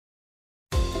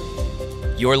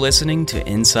You're listening to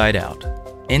Inside Out.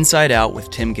 Inside Out with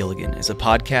Tim Gilligan is a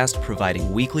podcast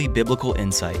providing weekly biblical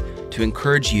insight to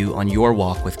encourage you on your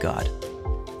walk with God.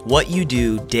 What you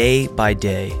do day by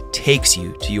day takes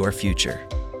you to your future.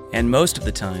 And most of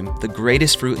the time, the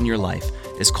greatest fruit in your life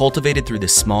is cultivated through the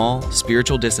small,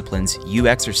 spiritual disciplines you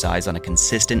exercise on a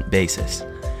consistent basis.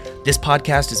 This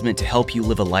podcast is meant to help you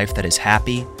live a life that is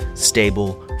happy,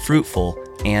 stable, fruitful,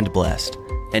 and blessed.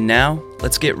 And now,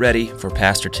 let's get ready for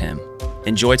Pastor Tim.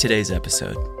 Enjoy today's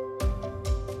episode.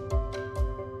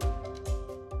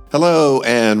 Hello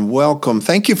and welcome.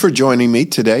 Thank you for joining me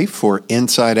today for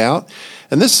Inside Out.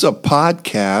 And this is a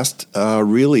podcast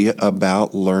really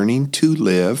about learning to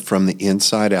live from the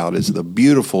inside out. It's the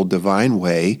beautiful divine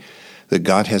way that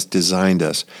God has designed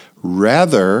us,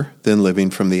 rather than living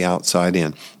from the outside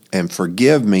in. And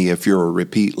forgive me if you're a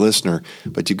repeat listener,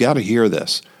 but you've got to hear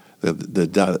this.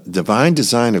 The divine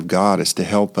design of God is to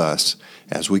help us,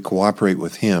 as we cooperate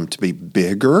with Him, to be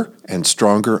bigger and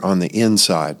stronger on the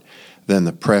inside than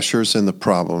the pressures and the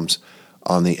problems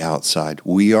on the outside.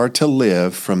 We are to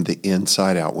live from the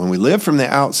inside out. When we live from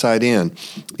the outside in,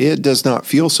 it does not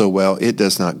feel so well. It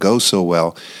does not go so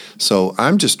well. So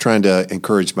I'm just trying to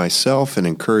encourage myself and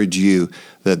encourage you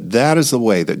that is the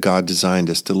way that God designed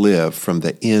us to live, from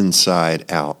the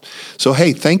inside out. So,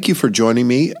 hey, thank you for joining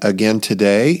me again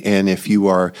today. And if you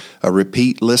are a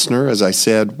repeat listener, as I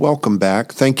said, welcome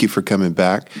back. Thank you for coming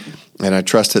back. And I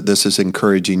trust that this is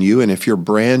encouraging you. And if you're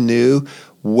brand new,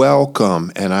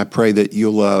 welcome. And I pray that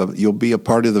you'll be a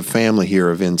part of the family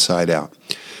here of Inside Out.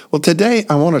 Well, today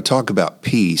I want to talk about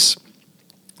peace.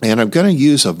 And I'm going to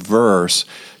use a verse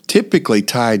typically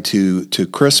tied to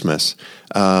Christmas,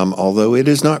 although it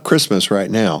is not Christmas right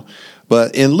now.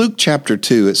 But in Luke chapter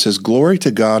 2, it says, "Glory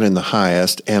to God in the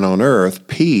highest, and on earth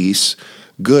peace,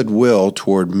 goodwill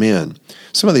toward men."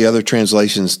 Some of the other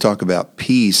translations talk about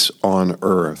peace on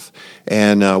earth.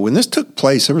 And when this took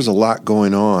place, there was a lot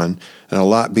going on and a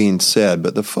lot being said,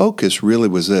 but the focus really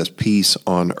was this: peace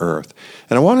on earth.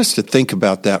 And I want us to think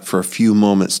about that for a few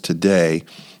moments today,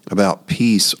 about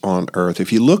peace on earth.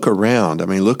 If you look around,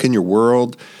 look in your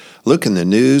world, look in the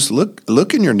news,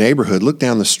 look in your neighborhood, look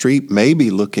down the street, maybe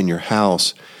look in your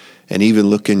house, and even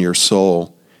look in your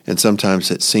soul. And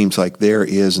sometimes it seems like there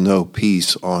is no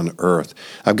peace on earth.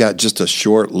 I've got just a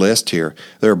short list here.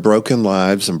 There are broken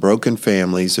lives and broken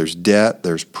families. There's debt,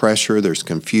 there's pressure, there's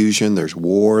confusion, there's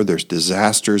war, there's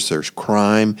disasters, there's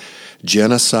crime,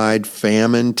 genocide,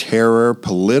 famine, terror,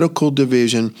 political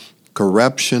division,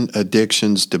 corruption,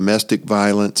 addictions, domestic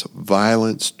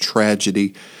violence,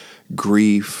 tragedy,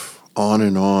 grief, on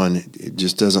and on. It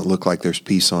just doesn't look like there's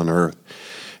peace on earth.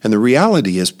 And the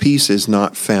reality is, peace is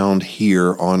not found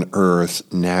here on earth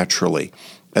naturally.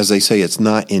 As they say, it's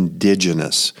not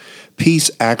indigenous. Peace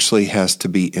actually has to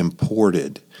be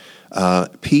imported.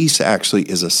 Peace actually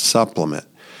is a supplement.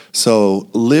 So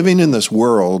living in this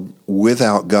world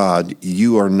without God,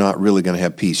 you are not really going to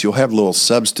have peace. You'll have little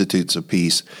substitutes of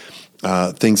peace,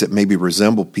 things that maybe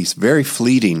resemble peace, very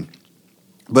fleeting.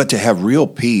 But to have real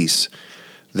peace,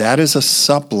 that is a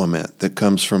supplement that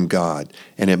comes from God,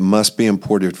 and it must be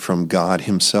imported from God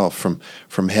Himself,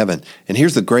 from heaven. And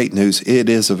here's the great news: it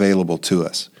is available to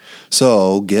us.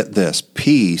 So get this: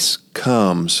 peace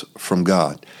comes from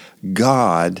God.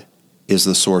 God is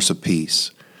the source of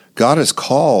peace. God is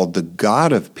called the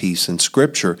God of peace in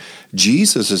Scripture.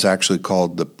 Jesus is actually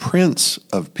called the Prince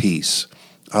of Peace.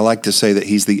 I like to say that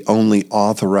He's the only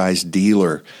authorized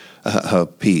dealer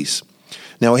of peace.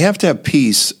 Now, we have to have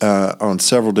peace on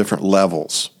several different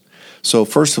levels. So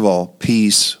first of all,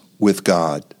 peace with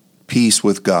God. Peace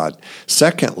with God.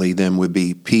 Secondly, then, would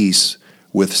be peace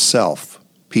with self.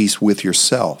 Peace with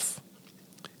yourself.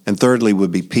 And thirdly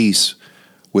would be peace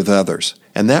with others.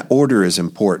 And that order is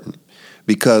important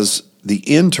because the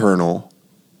internal,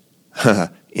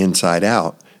 inside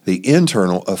out, the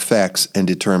internal affects and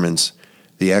determines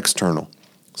the external.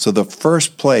 So the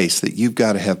first place that you've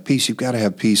got to have peace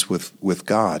with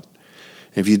God.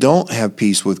 If you don't have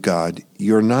peace with God,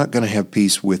 you're not going to have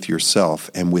peace with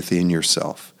yourself and within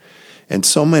yourself. And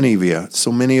so many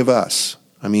of us,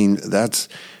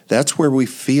 that's where we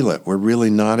feel it. We're really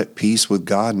not at peace with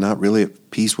God, not really at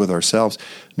peace with ourselves.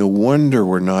 No wonder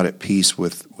we're not at peace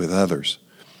with others.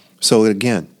 So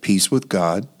again, peace with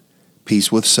God,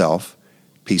 peace with self,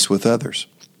 peace with others.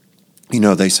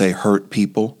 They say hurt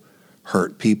people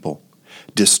hurt people.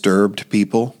 Disturbed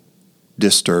people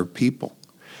disturb people.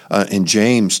 In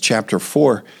James chapter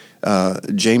 4,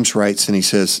 James writes and he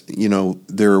says,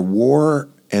 there are war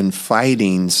and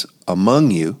fightings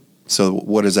among you. So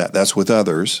what is that? That's with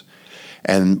others.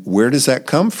 And where does that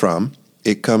come from?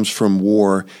 It comes from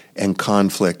war and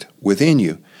conflict within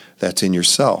you. That's in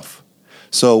yourself.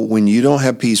 So when you don't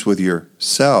have peace with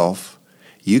yourself,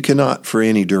 you cannot for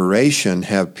any duration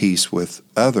have peace with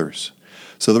others.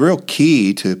 So the real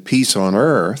key to peace on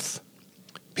earth,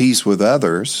 peace with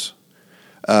others,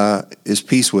 is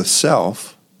peace with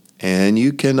self. And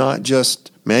you cannot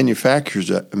just manufacture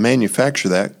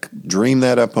that, dream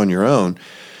that up on your own.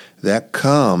 That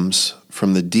comes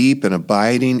from the deep and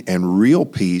abiding and real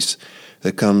peace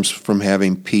that comes from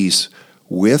having peace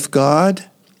with God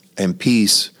and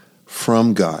peace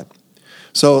from God.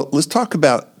 So let's talk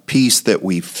about peace that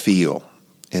we feel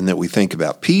and that we think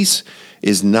about. Peace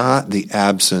is not the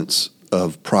absence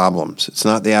of problems. It's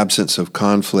not the absence of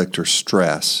conflict or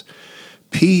stress.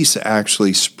 Peace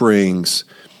actually springs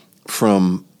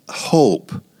from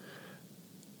hope.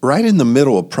 Right in the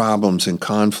middle of problems and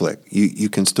conflict, you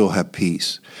can still have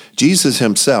peace. Jesus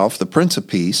himself, the Prince of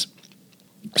Peace,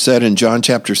 said in John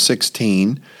chapter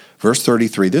 16, verse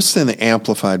 33, this is in the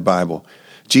Amplified Bible.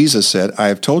 Jesus said, I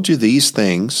have told you these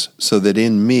things so that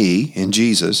in me, in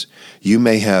Jesus, you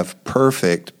may have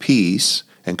perfect peace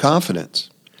and confidence.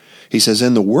 He says,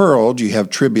 in the world you have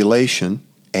tribulation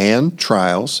and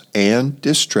trials and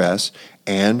distress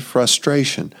and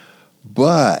frustration.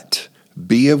 But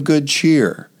be of good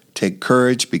cheer. Take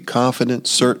courage, be confident,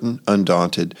 certain,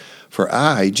 undaunted. For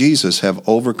I, Jesus, have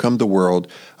overcome the world.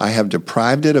 I have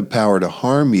deprived it of power to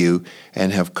harm you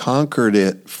and have conquered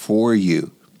it for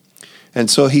you. And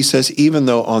so he says, even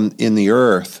though in the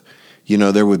earth,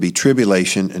 there would be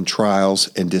tribulation and trials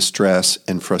and distress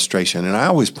and frustration. And I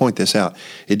always point this out.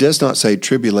 It does not say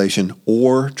tribulation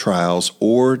or trials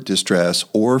or distress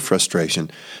or frustration.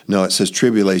 No, it says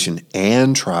tribulation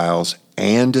and trials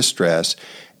and distress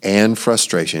and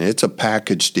frustration. It's a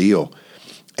package deal.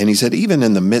 And he said, even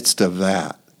in the midst of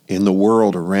that, in the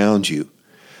world around you,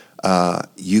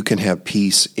 you can have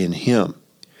peace in him.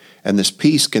 And this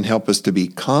peace can help us to be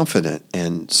confident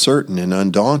and certain and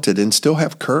undaunted and still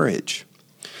have courage.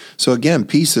 So again,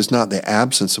 peace is not the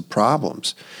absence of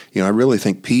problems. I really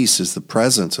think peace is the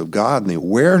presence of God and the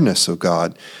awareness of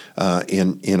God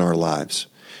in our lives.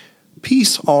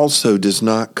 Peace also does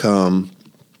not come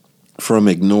from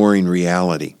ignoring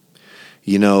reality.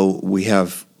 We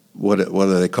have, what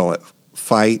do they call it?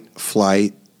 Fight,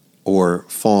 flight, or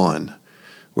fawn,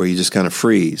 where you just kind of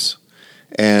freeze.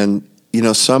 And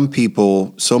some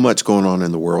people, so much going on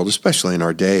in the world, especially in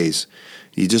our days,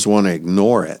 you just want to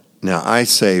ignore it. Now, I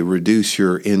say reduce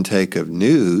your intake of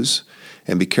news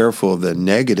and be careful of the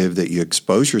negative that you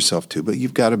expose yourself to, but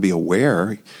you've got to be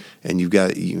aware, and you've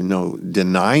got,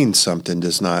 denying something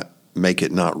does not make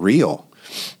it not real.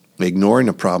 Ignoring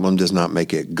a problem does not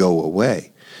make it go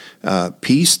away.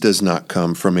 Peace does not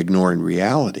come from ignoring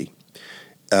reality.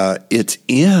 It's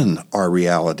in our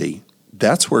reality.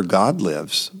 That's where God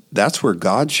lives. That's where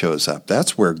God shows up.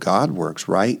 That's where God works,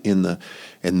 right in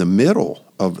the middle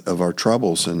of our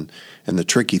troubles and the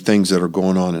tricky things that are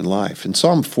going on in life. In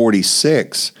Psalm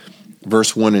 46,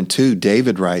 verse 1 and 2,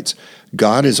 David writes,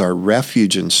 God is our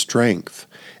refuge and strength,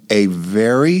 a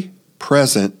very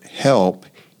present help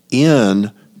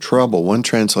in trouble. One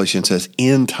translation says,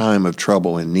 in time of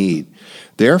trouble and need.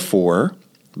 Therefore,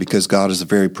 because God is a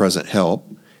very present help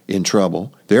in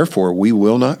trouble, therefore we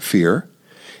will not fear,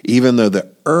 even though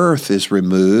the earth is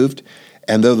removed,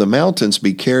 and though the mountains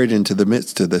be carried into the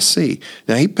midst of the sea.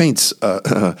 Now, he paints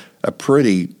a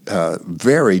pretty,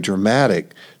 very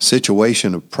dramatic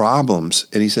situation of problems,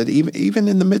 and he said, even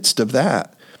in the midst of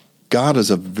that, God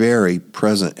is a very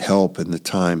present help in the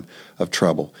time of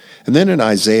trouble. And then in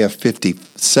Isaiah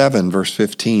 57, verse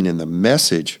 15, in the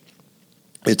Message,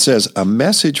 it says, a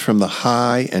message from the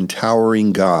high and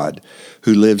towering God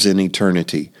who lives in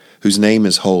eternity, whose name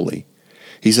is holy.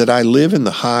 He said, I live in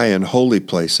the high and holy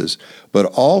places, but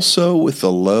also with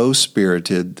the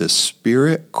low-spirited, the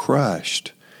spirit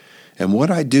crushed. And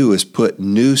what I do is put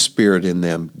new spirit in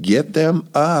them, get them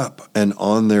up and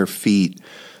on their feet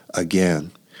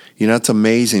again. It's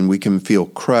amazing. We can feel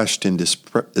crushed and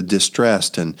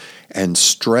distressed and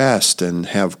stressed and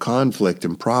have conflict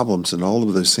and problems and all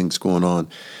of those things going on.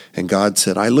 And God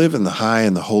said, I live in the high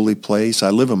and the holy place.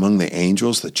 I live among the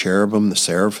angels, the cherubim, the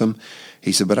seraphim.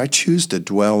 He said, but I choose to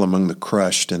dwell among the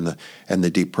crushed and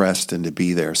the depressed and to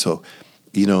be there. So,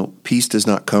 peace does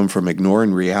not come from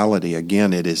ignoring reality.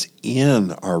 Again, it is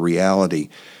in our reality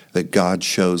that God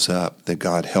shows up, that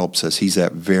God helps us. He's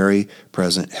that very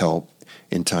present help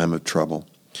in time of trouble.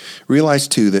 Realize,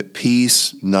 too, that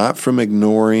peace, not from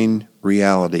ignoring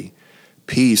reality,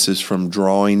 peace is from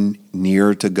drawing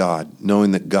near to God,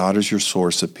 knowing that God is your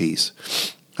source of peace.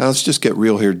 Now, let's just get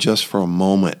real here just for a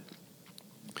moment.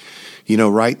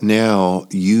 Right now,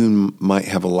 you might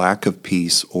have a lack of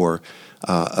peace or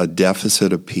a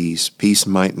deficit of peace. Peace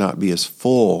might not be as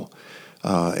full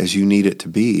as you need it to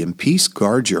be. And peace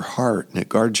guards your heart and it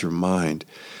guards your mind.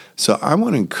 So I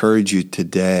want to encourage you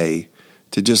today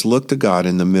to just look to God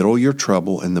in the middle of your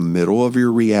trouble, in the middle of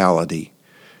your reality,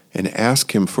 and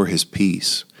ask Him for His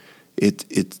peace.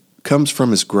 It comes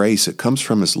from His grace. It comes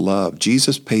from His love.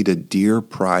 Jesus paid a dear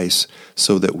price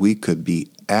so that we could be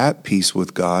at peace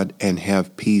with God and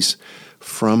have peace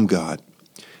from God.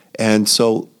 And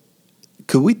so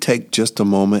could we take just a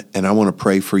moment, and I want to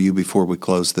pray for you before we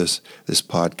close this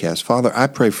podcast. Father, I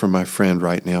pray for my friend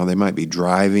right now. They might be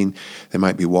driving, they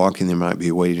might be walking, they might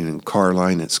be waiting in car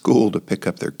line at school to pick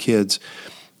up their kids.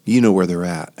 You know where they're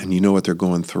at, and you know what they're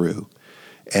going through.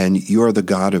 And you are the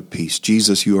God of peace.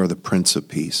 Jesus, you are the Prince of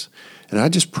Peace. And I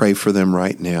just pray for them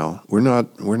right now. We're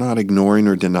not ignoring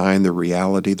or denying the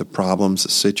reality, the problems, the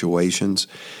situations,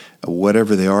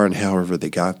 whatever they are and however they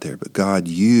got there. But God,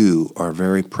 you are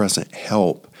very present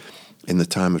help in the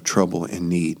time of trouble and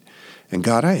need. And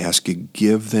God, I ask you,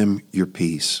 give them your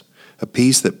peace, a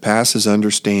peace that passes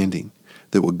understanding,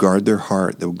 that would guard their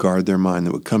heart, that would guard their mind,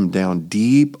 that would come down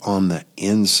deep on the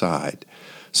inside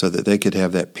so that they could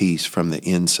have that peace from the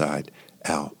inside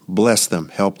out. Bless them,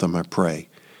 help them, I pray.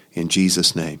 In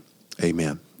Jesus' name,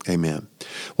 amen. Amen.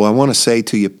 Well, I want to say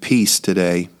to you, peace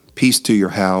today, peace to your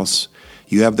house.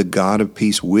 You have the God of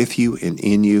peace with you and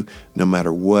in you, no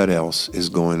matter what else is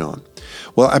going on.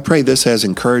 Well, I pray this has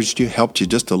encouraged you, helped you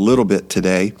just a little bit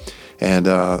today, and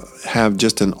have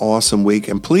just an awesome week.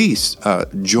 And please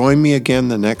join me again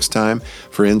the next time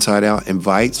for Inside Out.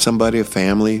 Invite somebody, a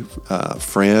family,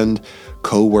 friend,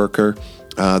 coworker,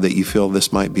 that you feel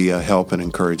this might be a help and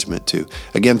encouragement to.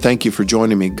 Again, thank you for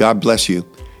joining me. God bless you.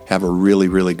 Have a really,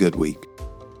 really good week.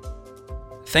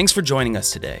 Thanks for joining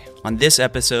us today on this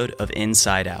episode of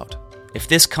Inside Out. If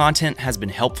this content has been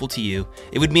helpful to you,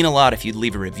 it would mean a lot if you'd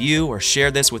leave a review or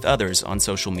share this with others on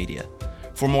social media.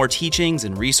 For more teachings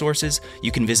and resources,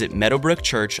 you can visit Meadowbrook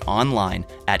Church online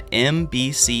at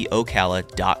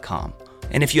mbcocala.com.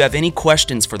 And if you have any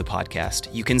questions for the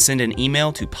podcast, you can send an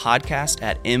email to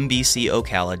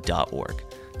podcast@mbcocala.org.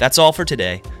 That's all for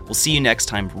today. We'll see you next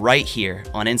time right here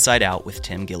on Inside Out with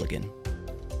Tim Gilligan.